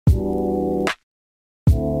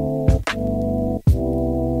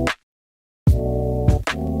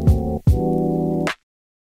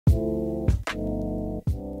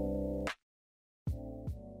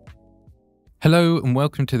Hello and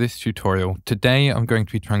welcome to this tutorial. Today I'm going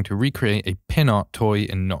to be trying to recreate a pin art toy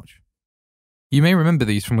in Notch. You may remember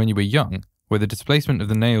these from when you were young, where the displacement of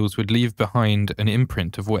the nails would leave behind an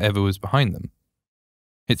imprint of whatever was behind them.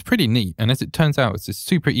 It's pretty neat, and as it turns out, it's a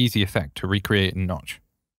super easy effect to recreate in Notch.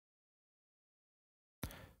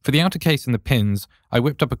 For the outer case and the pins, I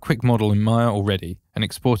whipped up a quick model in Maya already and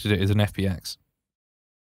exported it as an FBX.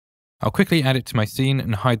 I'll quickly add it to my scene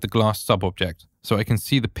and hide the glass sub-object so I can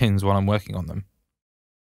see the pins while I'm working on them.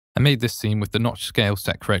 I made this scene with the notch scale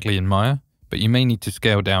set correctly in Maya, but you may need to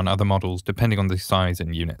scale down other models depending on the size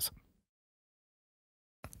and units.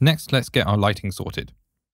 Next, let's get our lighting sorted.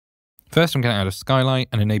 First, I'm going to add a skylight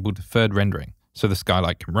and enable deferred rendering so the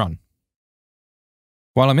skylight can run.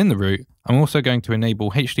 While I'm in the route, I'm also going to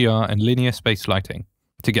enable HDR and linear space lighting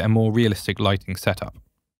to get a more realistic lighting setup.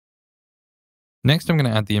 Next, I'm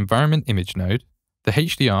going to add the environment image node, the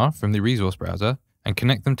HDR from the resource browser, and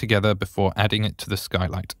connect them together before adding it to the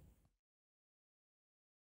skylight.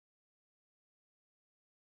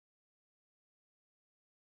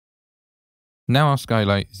 Now our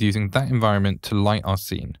skylight is using that environment to light our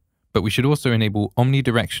scene, but we should also enable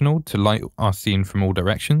omnidirectional to light our scene from all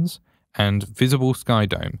directions, and visible sky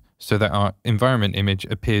dome so that our environment image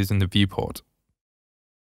appears in the viewport.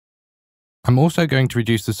 I'm also going to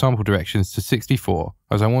reduce the sample directions to 64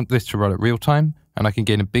 as I want this to run at real time and I can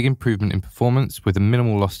gain a big improvement in performance with a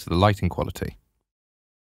minimal loss to the lighting quality.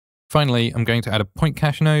 Finally, I'm going to add a point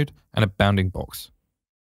cache node and a bounding box.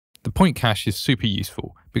 The point cache is super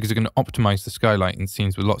useful because it can optimize the skylight in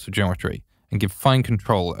scenes with lots of geometry and give fine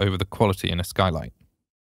control over the quality in a skylight.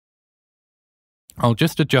 I'll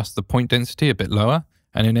just adjust the point density a bit lower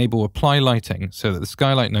and enable apply lighting so that the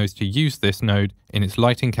skylight knows to use this node in its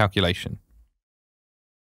lighting calculation.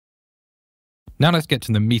 Now let's get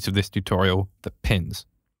to the meat of this tutorial, the pins.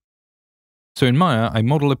 So in Maya, I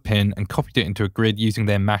modeled a pin and copied it into a grid using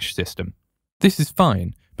their mesh system. This is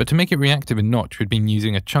fine, but to make it reactive in Notch, we'd been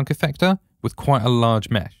using a chunk effector with quite a large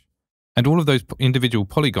mesh, and all of those individual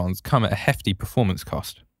polygons come at a hefty performance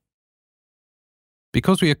cost.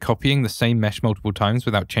 Because we are copying the same mesh multiple times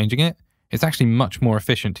without changing it, it's actually much more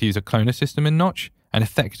efficient to use a cloner system in Notch and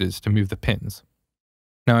effectors to move the pins.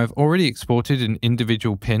 Now I've already exported an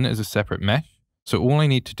individual pin as a separate mesh, so all I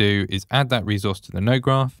need to do is add that resource to the node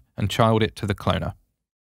graph and child it to the cloner.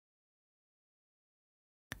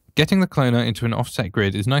 Getting the cloner into an offset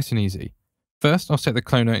grid is nice and easy. First, I'll set the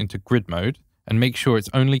cloner into grid mode and make sure it's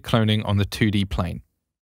only cloning on the 2D plane.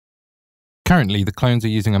 Currently, the clones are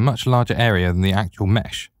using a much larger area than the actual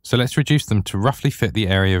mesh, so let's reduce them to roughly fit the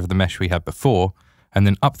area of the mesh we had before, and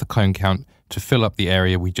then up the clone count to fill up the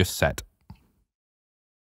area we just set.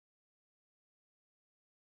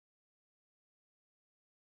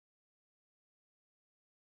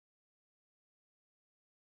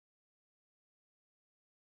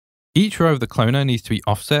 Each row of the cloner needs to be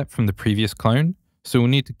offset from the previous clone, so we'll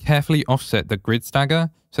need to carefully offset the grid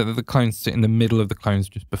stagger so that the clones sit in the middle of the clones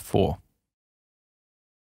just before.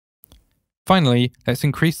 Finally, let's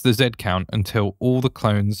increase the Z count until all the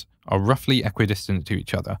clones are roughly equidistant to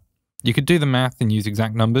each other. You could do the math and use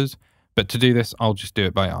exact numbers, but to do this, I'll just do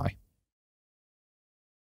it by eye.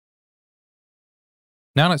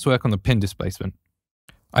 Now let's work on the pin displacement.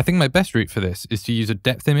 I think my best route for this is to use a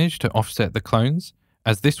depth image to offset the clones,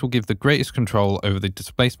 as this will give the greatest control over the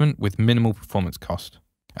displacement with minimal performance cost,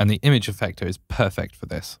 and the image effector is perfect for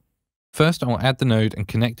this. First, I'll add the node and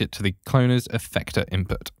connect it to the cloner's effector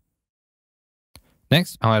input.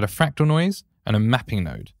 Next, I'll add a fractal noise and a mapping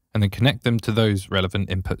node, and then connect them to those relevant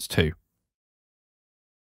inputs too.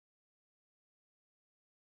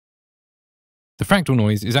 The fractal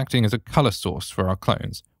noise is acting as a color source for our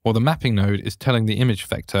clones, while the mapping node is telling the image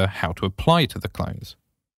effector how to apply to the clones.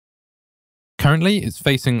 Currently, it's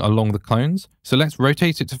facing along the clones, so let's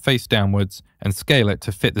rotate it to face downwards and scale it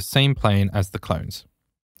to fit the same plane as the clones.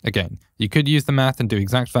 Again, you could use the math and do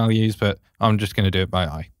exact values, but I'm just going to do it by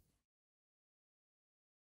eye.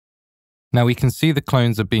 Now we can see the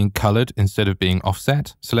clones are being colored instead of being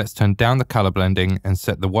offset, so let's turn down the color blending and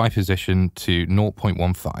set the Y position to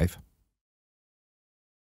 0.15.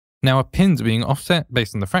 Now our pins are being offset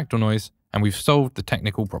based on the fractal noise, and we've solved the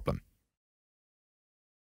technical problem.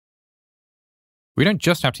 We don't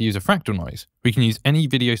just have to use a fractal noise, we can use any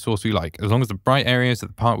video source we like, as long as the bright areas are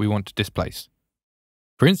the part we want to displace.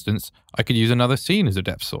 For instance, I could use another scene as a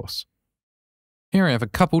depth source. Here I have a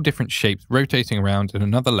couple different shapes rotating around in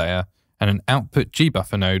another layer, and an output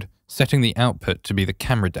G-buffer node setting the output to be the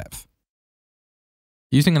camera depth.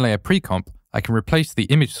 Using a layer pre-comp, I can replace the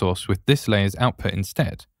image source with this layer's output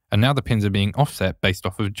instead, and now the pins are being offset based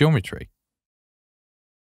off of geometry.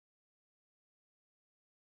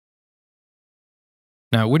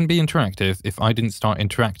 Now, it wouldn't be interactive if I didn't start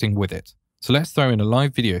interacting with it. So let's throw in a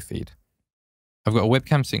live video feed. I've got a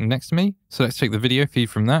webcam sitting next to me, so let's take the video feed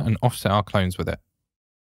from that and offset our clones with it.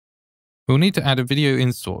 We'll need to add a video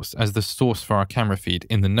in source as the source for our camera feed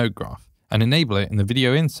in the node graph and enable it in the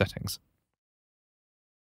video in settings.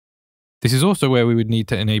 This is also where we would need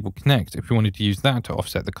to enable connect if we wanted to use that to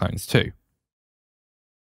offset the clones too.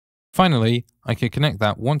 Finally, I can connect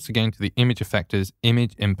that once again to the image effector's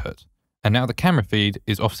image input, and now the camera feed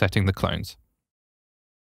is offsetting the clones.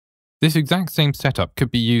 This exact same setup could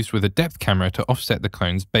be used with a depth camera to offset the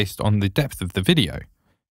clones based on the depth of the video.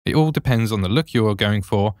 It all depends on the look you are going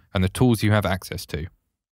for and the tools you have access to.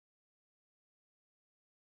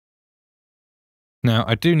 Now,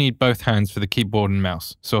 I do need both hands for the keyboard and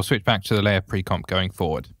mouse, so I'll switch back to the layer pre-comp going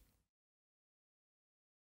forward.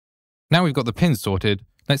 Now we've got the pins sorted,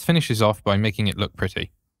 let's finish this off by making it look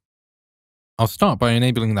pretty. I'll start by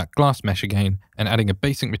enabling that glass mesh again and adding a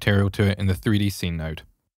basic material to it in the 3D scene node.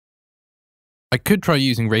 I could try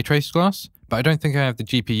using ray traced glass, but I don't think I have the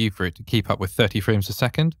GPU for it to keep up with 30 frames a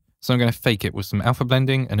second, so I'm going to fake it with some alpha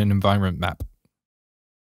blending and an environment map.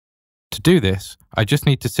 To do this, I just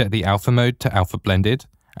need to set the alpha mode to alpha blended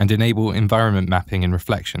and enable environment mapping in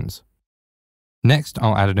reflections. Next,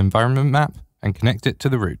 I'll add an environment map and connect it to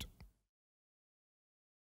the root.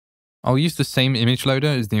 I'll use the same image loader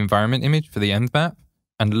as the environment image for the end map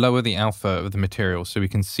and lower the alpha of the material so we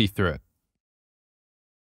can see through it.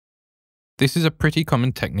 This is a pretty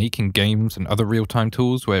common technique in games and other real-time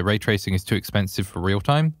tools where ray tracing is too expensive for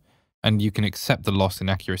real-time, and you can accept the loss in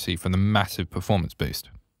accuracy from the massive performance boost.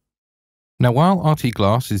 Now, while RT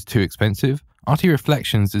Glass is too expensive, RT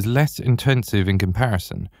Reflections is less intensive in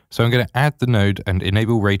comparison, so I'm going to add the node and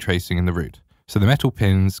enable ray tracing in the root, so the metal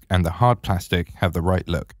pins and the hard plastic have the right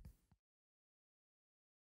look.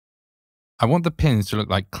 I want the pins to look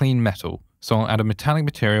like clean metal, so I'll add a metallic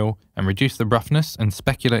material and reduce the roughness and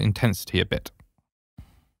specular intensity a bit.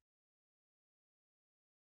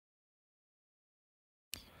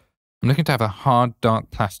 I'm looking to have a hard, dark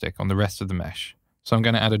plastic on the rest of the mesh, so I'm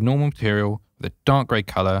going to add a normal material with a dark grey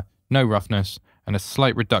colour, no roughness, and a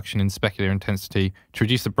slight reduction in specular intensity to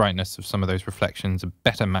reduce the brightness of some of those reflections and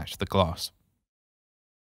better match the glass.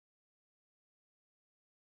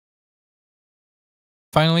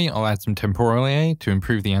 Finally, I'll add some temporal AA to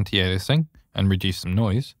improve the anti-aliasing and reduce some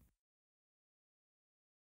noise.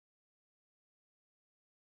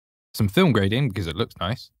 Some film grading because it looks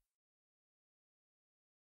nice.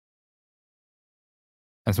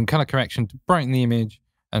 And some color correction to brighten the image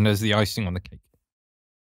and as the icing on the cake.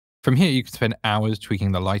 From here, you can spend hours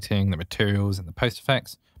tweaking the lighting, the materials, and the post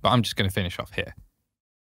effects, but I'm just going to finish off here.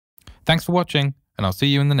 Thanks for watching, and I'll see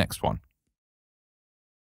you in the next one.